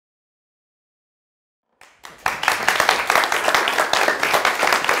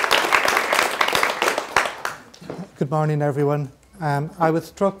Good morning, everyone. I was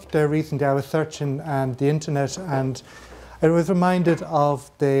struck there recently. I was searching the internet, and I was reminded of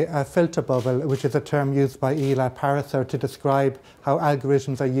the filter bubble, which is a term used by Eli Pariser to describe how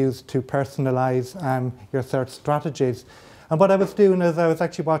algorithms are used to personalise your search strategies. And what I was doing is I was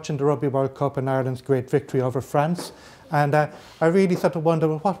actually watching the Rugby World Cup and Ireland's great victory over France. And I really sort of wondered,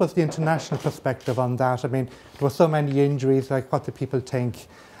 well, what was the international perspective on that? I mean, there were so many injuries, like what do people think?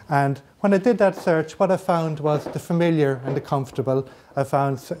 And when I did that search, what I found was the familiar and the comfortable. I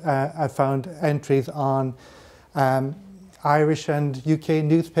found entries on Irish and UK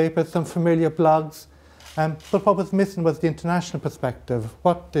newspapers, some familiar blogs. But what was missing was the international perspective.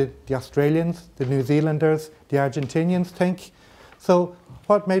 What did the Australians, the New Zealanders, the Argentinians think? So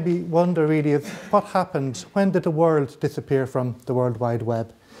what made me wonder really is what happened? When did the world disappear from the World Wide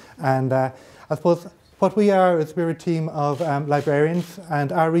Web? And I suppose what we are is we're a team of librarians,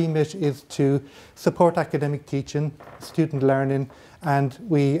 and our remit is to support academic teaching, student learning, and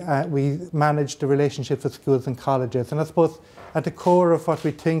we manage the relationships with schools and colleges. And I suppose at the core of what we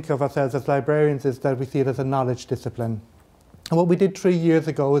think of ourselves as librarians is that we see it as a knowledge discipline. And what we did 3 years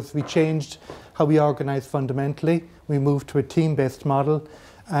ago is we changed how we organise fundamentally. We moved to a team-based model,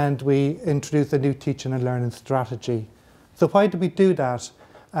 and we introduced a new teaching and learning strategy. So why did we do that?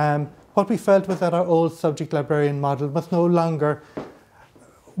 What we felt was that our old subject librarian model was no longer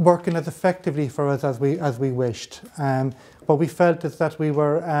working as effectively for us as we wished. What we felt is that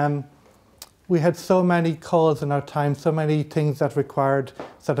we had so many calls in our time, so many things that required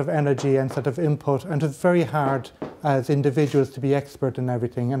sort of energy and sort of input, and it was very hard as individuals to be expert in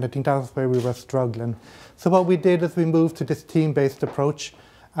everything, and I think that was where we were struggling. So what we did is we moved to this team-based approach,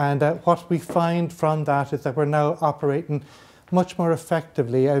 and what we find from that is that we're now operating much more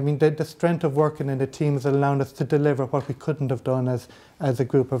effectively. I mean, the strength of working in a team is allowing us to deliver what we couldn't have done as a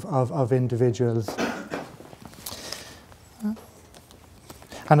group of individuals.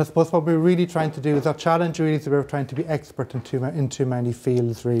 And I suppose what we're really trying to do is our challenge really is we're trying to be expert in too many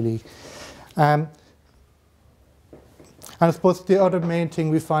fields, really. And I suppose the other main thing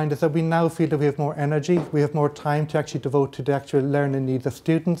we find is that we now feel that we have more energy, we have more time to actually devote to the actual learning needs of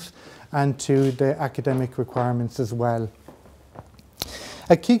students and to the academic requirements as well.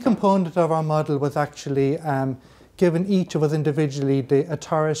 A key component of our model was actually giving each of us individually the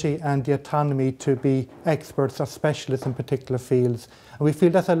authority and the autonomy to be experts or specialists in particular fields. And we feel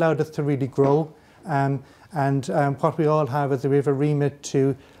that's allowed us to really grow. What we all have is we have a remit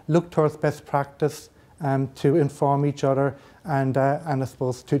to look towards best practice, to inform each other, and I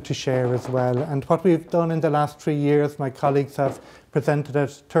suppose to share as well. And what we've done in the last 3 years, my colleagues have presented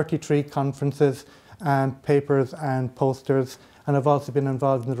at 33 conferences, papers and posters, and I've also been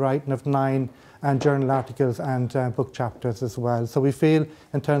involved in the writing of 9 journal articles and book chapters as well. So we feel,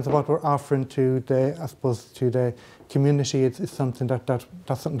 in terms of what we're offering to the community, it's something that's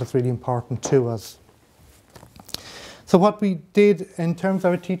something that's really important to us. So what we did in terms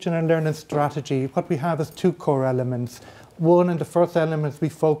of our teaching and learning strategy, what we have is 2 core elements. One, and the first element, is we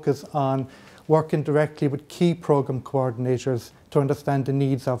focus on working directly with key programme coordinators to understand the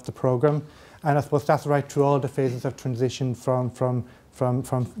needs of the programme. And I suppose that's right through all the phases of transition from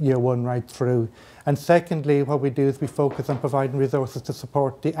year 1 right through. And secondly, what we do is we focus on providing resources to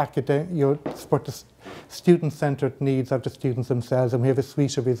support the student-centred needs of the students themselves, and we have a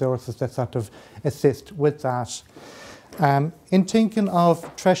suite of resources that sort of assist with that. In thinking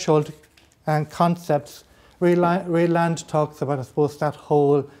of threshold and concepts, Ray Land talks about, I suppose, that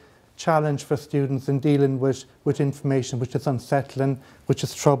whole challenge for students in dealing with information which is unsettling, which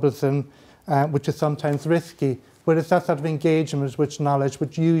is troublesome, which is sometimes risky, but it's that sort of engagement with knowledge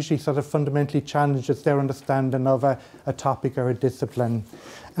which usually sort of fundamentally challenges their understanding of a topic or a discipline.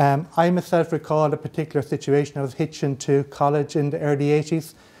 I myself recall a particular situation. I was hitching to college in the early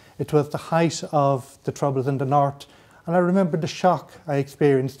 80s. It was the height of the Troubles in the North, and I remember the shock I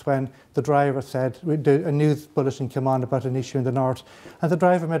experienced when the driver said, a news bulletin came on about an issue in the North, and the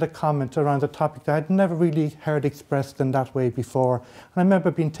driver made a comment around a topic that I'd never really heard expressed in that way before. And I remember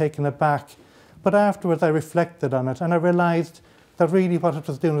being taken aback. But afterwards I reflected on it, and I realised that really what it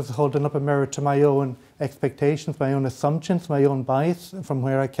was doing was holding up a mirror to my own expectations, my own assumptions, my own bias from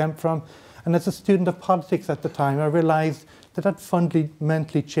where I came from. And as a student of politics at the time, I realised that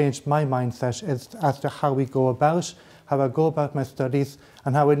fundamentally changed my mindset as to how I go about my studies,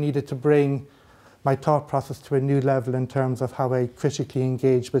 and how I needed to bring my thought process to a new level in terms of how I critically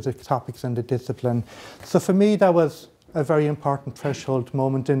engage with the topics and the discipline. So for me, that was a very important threshold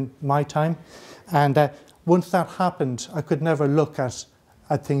moment in my time. And once that happened, I could never look at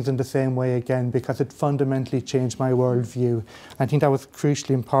things in the same way again, because it fundamentally changed my worldview. I think that was crucially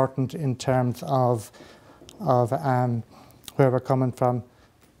important in terms of where we're coming from.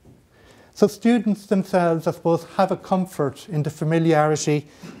 So students themselves, I suppose, have a comfort in the familiarity,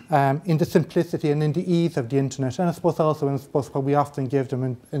 in the simplicity and in the ease of the internet, and I suppose also in what we often give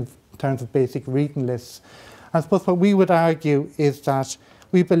them in terms of basic reading lists. I suppose what we would argue is that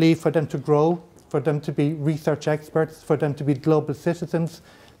we believe for them to grow, for them to be research experts, for them to be global citizens,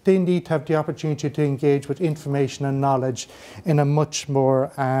 they need to have the opportunity to engage with information and knowledge in a much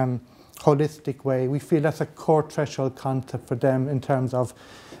more holistic way. We feel that's a core threshold concept for them in terms of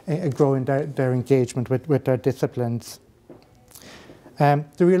growing their engagement with their disciplines. The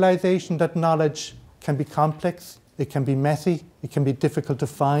realization that knowledge can be complex, it can be messy, it can be difficult to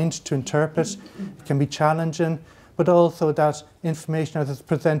find, to interpret, it can be challenging, but also that information as it's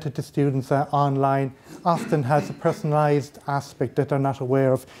presented to students online often has a personalised aspect that they're not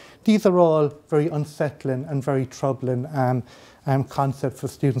aware of. These are all very unsettling and very troubling concepts for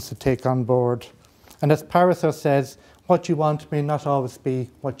students to take on board. And as Parasar says, what you want may not always be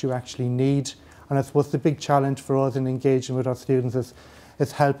what you actually need. And I suppose the big challenge for us in engaging with our students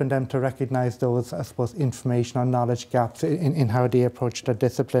is helping them to recognise those, I suppose, information or knowledge gaps in how they approach their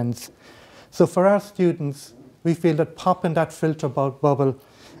disciplines. So for our students, we feel that popping that filter bubble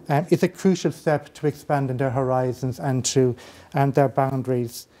is a crucial step to expanding their horizons and their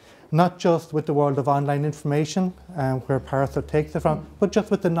boundaries. Not just with the world of online information, where Parasar takes it from, but just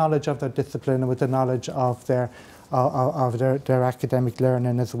with the knowledge of their discipline and with the knowledge of their academic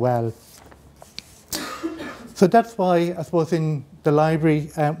learning as well. So that's why, I suppose, in the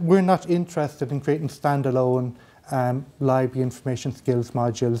library, we're not interested in creating standalone library information skills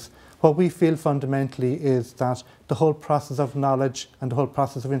modules. What we feel fundamentally is that the whole process of knowledge and the whole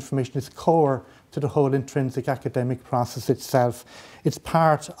process of information is core to the whole intrinsic academic process itself. It's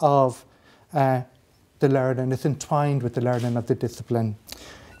part of the learning, it's entwined with the learning of the discipline.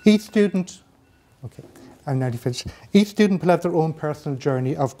 Each student, okay, I'm nearly finished. Each student will have their own personal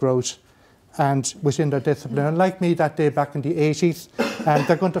journey of growth and within their discipline. And like me that day back in the 80s,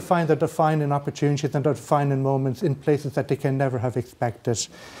 they're going to find their defining opportunities and their defining moments in places that they can never have expected.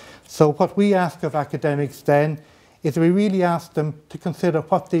 So what we ask of academics then is we really ask them to consider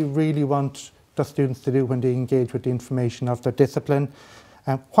what they really want their students to do when they engage with the information of their discipline.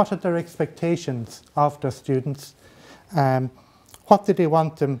 What are their expectations of their students? What do they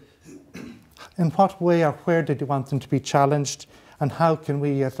want them, in what way or where do they want them to be challenged? And how can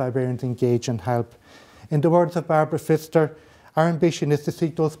we as librarians engage and help? In the words of Barbara Pfister, our ambition is to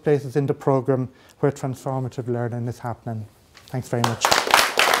seek those places in the programme where transformative learning is happening. Thanks very much.